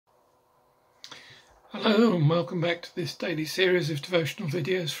Hello and welcome back to this daily series of devotional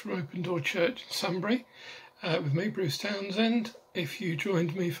videos from Open Door Church in Sunbury with me, Bruce Townsend. If you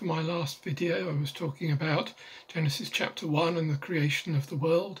joined me for my last video, I was talking about Genesis chapter 1 and the creation of the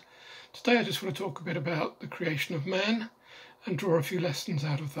world. Today I just want to talk a bit about the creation of man and draw a few lessons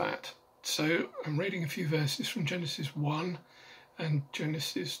out of that. So I'm reading a few verses from Genesis 1 and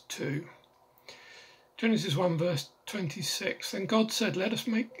Genesis 2. Genesis 1 verse 26, Then God said, Let us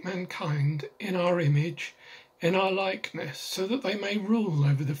make mankind in our image, in our likeness, so that they may rule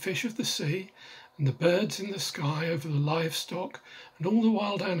over the fish of the sea, and the birds in the sky, over the livestock, and all the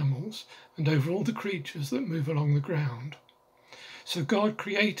wild animals, and over all the creatures that move along the ground. So God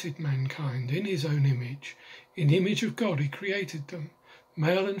created mankind in his own image. In the image of God he created them.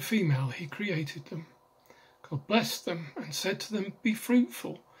 Male and female he created them. God blessed them and said to them, Be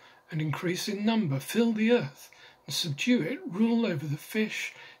fruitful and increase in number, fill the earth and subdue it, rule over the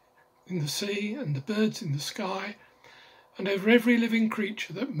fish in the sea and the birds in the sky, and over every living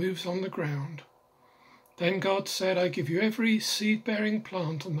creature that moves on the ground. Then God said, I give you every seed-bearing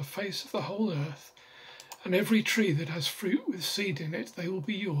plant on the face of the whole earth, and every tree that has fruit with seed in it, they will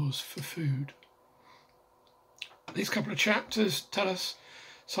be yours for food. These couple of chapters tell us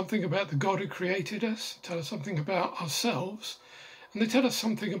something about the God who created us, tell us something about ourselves, and they tell us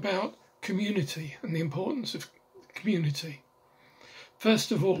something about community and the importance of community.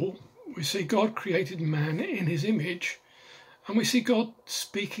 First of all, we see God created man in his image, and we see God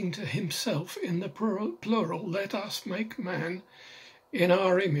speaking to himself in the plural. Let us make man in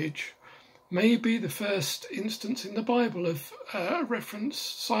our image. Maybe the first instance in the Bible of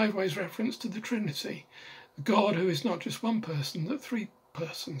sideways reference to the Trinity. God who is not just one person, but three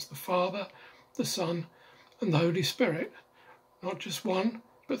persons, the Father, the Son, and the Holy Spirit. Not just one,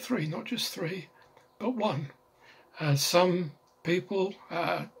 but three. Not just three, but one. Some people,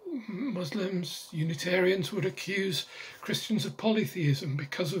 Muslims, Unitarians, would accuse Christians of polytheism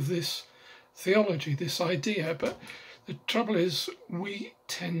because of this theology, this idea. But the trouble is we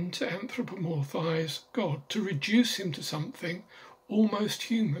tend to anthropomorphize God, to reduce him to something almost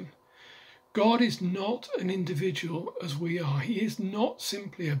human. God is not an individual as we are. He is not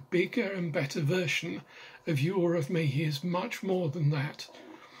simply a bigger and better version of you or of me. He is much more than that.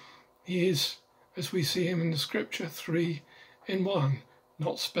 He is, as we see him in the scripture, three in one.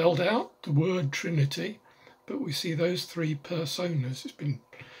 Not spelled out, the word Trinity, but we see those three personas. There's been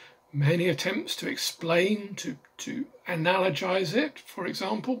many attempts to explain, to analogize it. For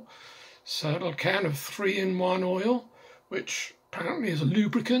example, a little can of 3-in-1 oil, which apparently is a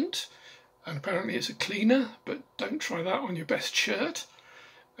lubricant, and apparently it's a cleaner, but don't try that on your best shirt.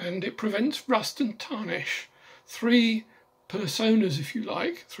 And it prevents rust and tarnish. Three personas, if you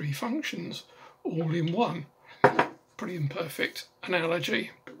like, three functions, all in one. Pretty imperfect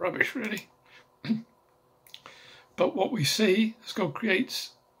analogy, but rubbish really. But what we see, as God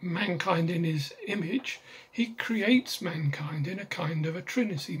creates mankind in his image, he creates mankind in a kind of a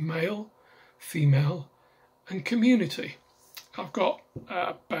trinity, male, female, and community. I've got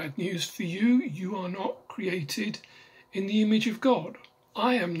bad news for you. You are not created in the image of God.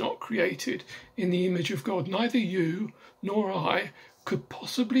 I am not created in the image of God. Neither you nor I could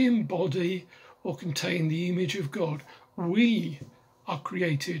possibly embody or contain the image of God. We are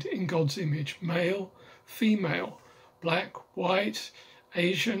created in God's image, male, female, black, white,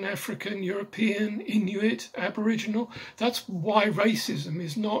 Asian, African, European, Inuit, Aboriginal. That's why racism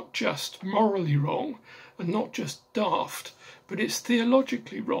is not just morally wrong and not just daft, but it's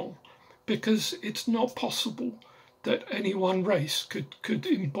theologically wrong, because it's not possible that any one race could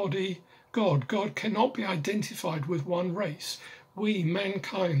embody God. God cannot be identified with one race. We,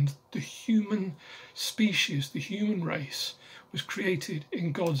 mankind, the human species, the human race, was created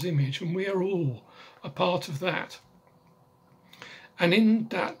in God's image, and we are all a part of that. And in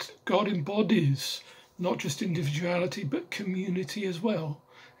that, God embodies not just individuality, but community as well.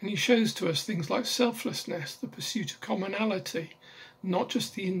 And he shows to us things like selflessness, the pursuit of commonality, not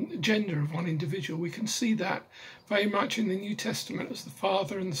just the agenda of one individual. We can see that very much in the New Testament as the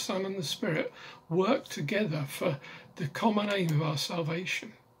Father and the Son and the Spirit work together for the common aim of our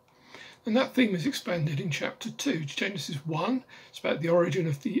salvation. And that theme is expanded in chapter 2. Genesis 1, it's about the origin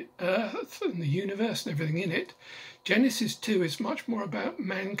of the earth and the universe and everything in it. Genesis 2 is much more about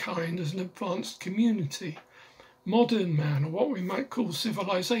mankind as an advanced community. Modern man, or what we might call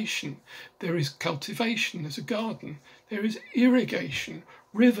civilization. There is cultivation, there's a garden. There is irrigation,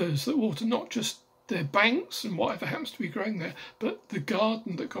 rivers that water not just their banks and whatever happens to be growing there, but the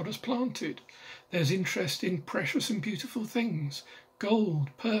garden that God has planted. There's interest in precious and beautiful things. Gold,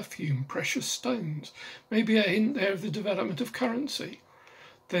 perfume, precious stones. Maybe a hint there of the development of currency.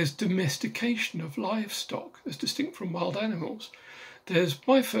 There's domestication of livestock as distinct from wild animals. There's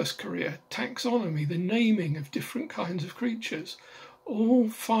my first career, taxonomy, the naming of different kinds of creatures, all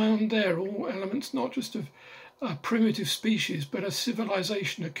found there, all elements not just of a primitive species, but a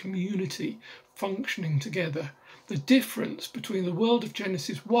civilization, a community functioning together. The difference between the world of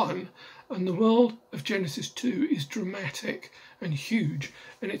Genesis 1 and the world of Genesis 2 is dramatic and huge,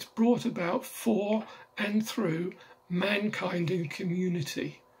 and it's brought about for and through mankind in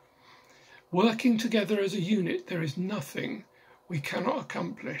community. Working together as a unit, there is nothing we cannot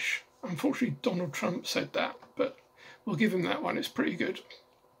accomplish. Unfortunately, Donald Trump said that, but we'll give him that one. It's pretty good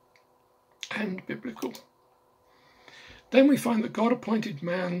and biblical. Then we find that God appointed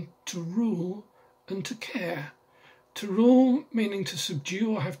man to rule and to care. To rule meaning to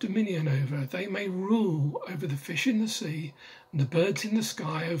subdue or have dominion over. They may rule over the fish in the sea and the birds in the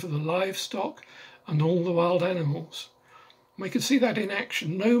sky, over the livestock and all the wild animals. We can see that in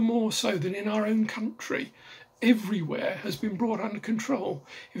action, no more so than in our own country. Everywhere has been brought under control.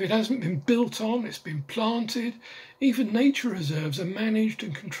 If it hasn't been built on, it's been planted. Even nature reserves are managed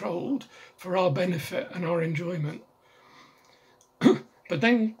and controlled for our benefit and our enjoyment. But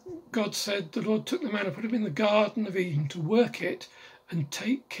then God said, the Lord took the man and put him in the Garden of Eden to work it and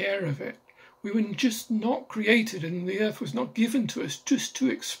take care of it. We were just not created, and the earth was not given to us just to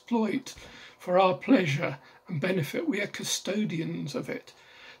exploit for our pleasure and benefit. We are custodians of it.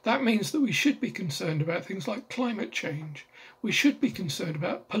 That means that we should be concerned about things like climate change. We should be concerned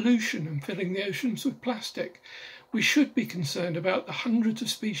about pollution and filling the oceans with plastic. We should be concerned about the hundreds of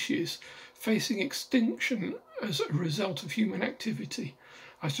species facing extinction as a result of human activity.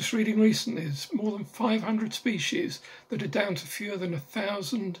 I was just reading recently, there's more than 500 species that are down to fewer than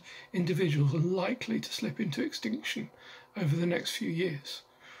 1,000 individuals and likely to slip into extinction over the next few years.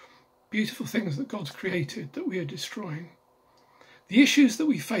 Beautiful things that God's created that we are destroying. The issues that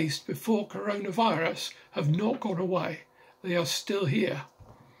we faced before coronavirus have not gone away. They are still here.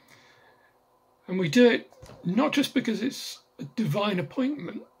 And we do it not just because it's a divine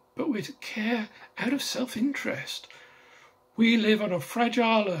appointment, but we're to care out of self-interest. We live on a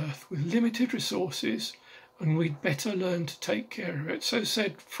fragile earth with limited resources, and we'd better learn to take care of it. So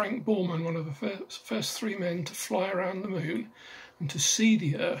said Frank Borman, one of the first three men to fly around the moon and to see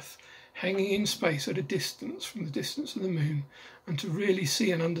the earth hanging in space at a distance from the distance of the moon, and to really see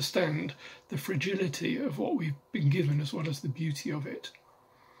and understand the fragility of what we've been given as well as the beauty of it.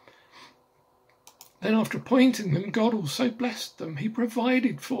 Then after appointing them, God also blessed them. He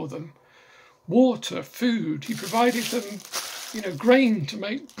provided for them water, food. He provided them, grain to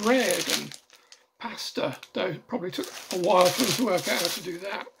make bread and pasta, though it probably took a while for them to work out how to do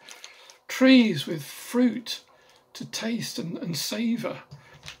that. Trees with fruit to taste and savour.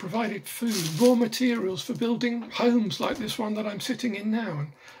 Provided food, raw materials for building homes like this one that I'm sitting in now,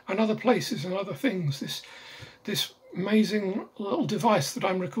 and other places and other things. This amazing little device that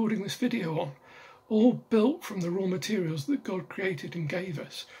I'm recording this video on, all built from the raw materials that God created and gave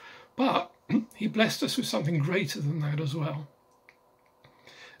us. But he blessed us with something greater than that as well.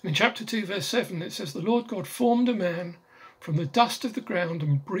 And in chapter 2, verse 7, it says, "The Lord God formed a man from the dust of the ground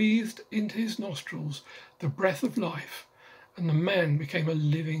and breathed into his nostrils the breath of life, and the man became a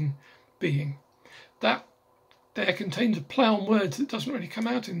living being." That there contains a play on words that doesn't really come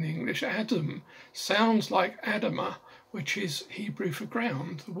out in the English. Adam sounds like Adamah, which is Hebrew for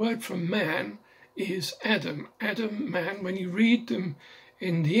ground. The word for man is Adam. Adam, man. When you read them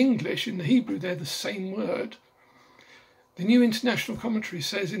in the English, in the Hebrew, they're the same word. The New International Commentary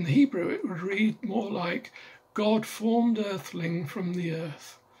says in the Hebrew it would read more like God formed earthling from the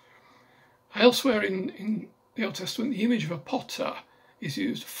earth. Elsewhere in the Old Testament, the image of a potter is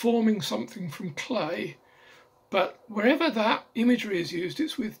used, forming something from clay. But wherever that imagery is used,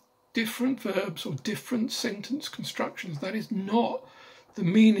 it's with different verbs or different sentence constructions. That is not the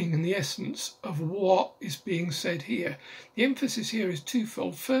meaning and the essence of what is being said here. The emphasis here is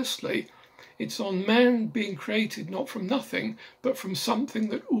twofold. Firstly, it's on man being created not from nothing, but from something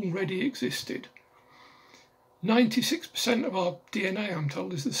that already existed. 96% of our DNA, I'm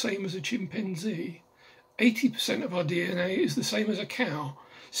told, is the same as a chimpanzee. 80% of our DNA is the same as a cow.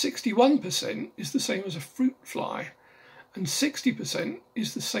 61% is the same as a fruit fly. And 60%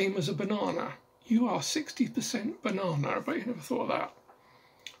 is the same as a banana. You are 60% banana. I bet you never thought of that.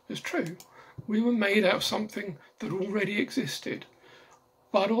 It's true. We were made out of something that already existed.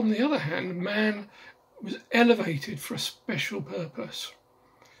 But on the other hand, man was elevated for a special purpose.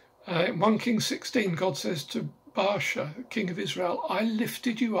 In 1 Kings 16, God says to Baasha, the king of Israel, "I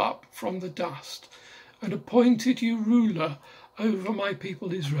lifted you up from the dust and appointed you ruler over my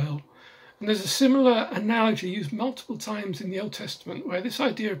people Israel." And there's a similar analogy used multiple times in the Old Testament where this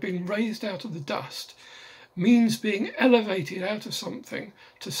idea of being raised out of the dust means being elevated out of something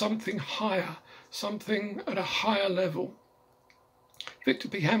to something higher, something at a higher level. Victor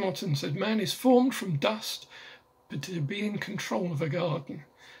P. Hamilton said, man is formed from dust, but to be in control of a garden.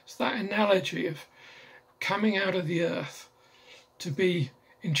 It's that analogy of coming out of the earth to be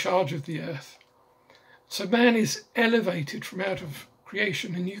in charge of the earth. So man is elevated from out of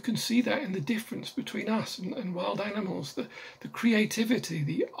creation, and you can see that in the difference between us and wild animals, the creativity,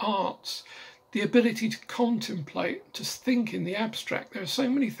 the arts, the ability to contemplate, to think in the abstract. There are so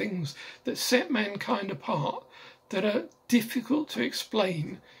many things that set mankind apart that are difficult to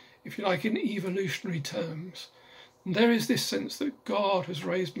explain, if you like, in evolutionary terms. And there is this sense that God has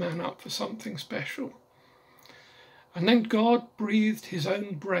raised man up for something special. And then God breathed his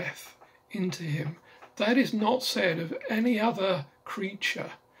own breath into him. That is not said of any other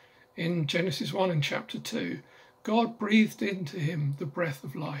creature in Genesis 1 and chapter 2. God breathed into him the breath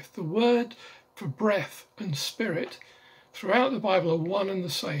of life. The word for breath and spirit throughout the Bible are one and the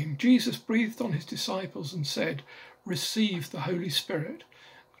same. Jesus breathed on his disciples and said, receive the Holy Spirit.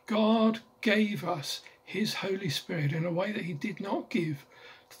 God gave us his Holy Spirit in a way that he did not give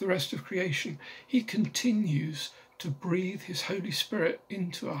to the rest of creation. He continues to breathe his Holy Spirit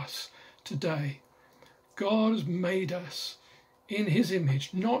into us today. God has made us in his image,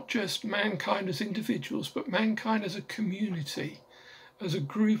 not just mankind as individuals, but mankind as a community, as a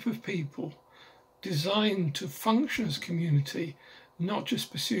group of people designed to function as community, not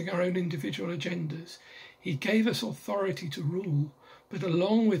just pursuing our own individual agendas. He gave us authority to rule, but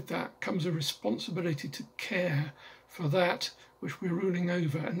along with that comes a responsibility to care for that which we're ruling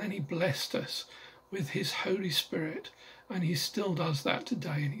over. And then he blessed us with his Holy Spirit, and he still does that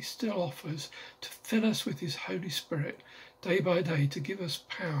today, and he still offers to fill us with his Holy Spirit day by day to give us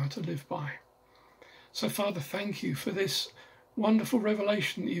power to live by. So Father, thank you for this wonderful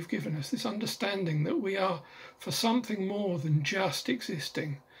revelation that you've given us, this understanding that we are for something more than just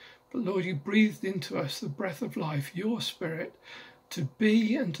existing. But Lord, you breathed into us the breath of life, your Spirit, to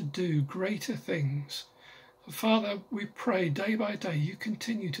be and to do greater things. So Father, we pray day by day you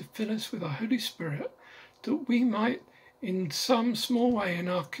continue to fill us with our Holy Spirit, that we might in some small way in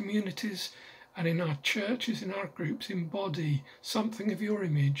our communities and in our churches, in our groups, embody something of your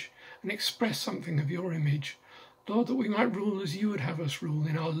image and express something of your image. Lord, that we might rule as you would have us rule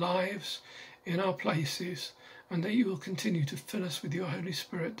in our lives, in our places, and that you will continue to fill us with your Holy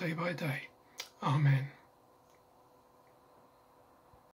Spirit day by day. Amen.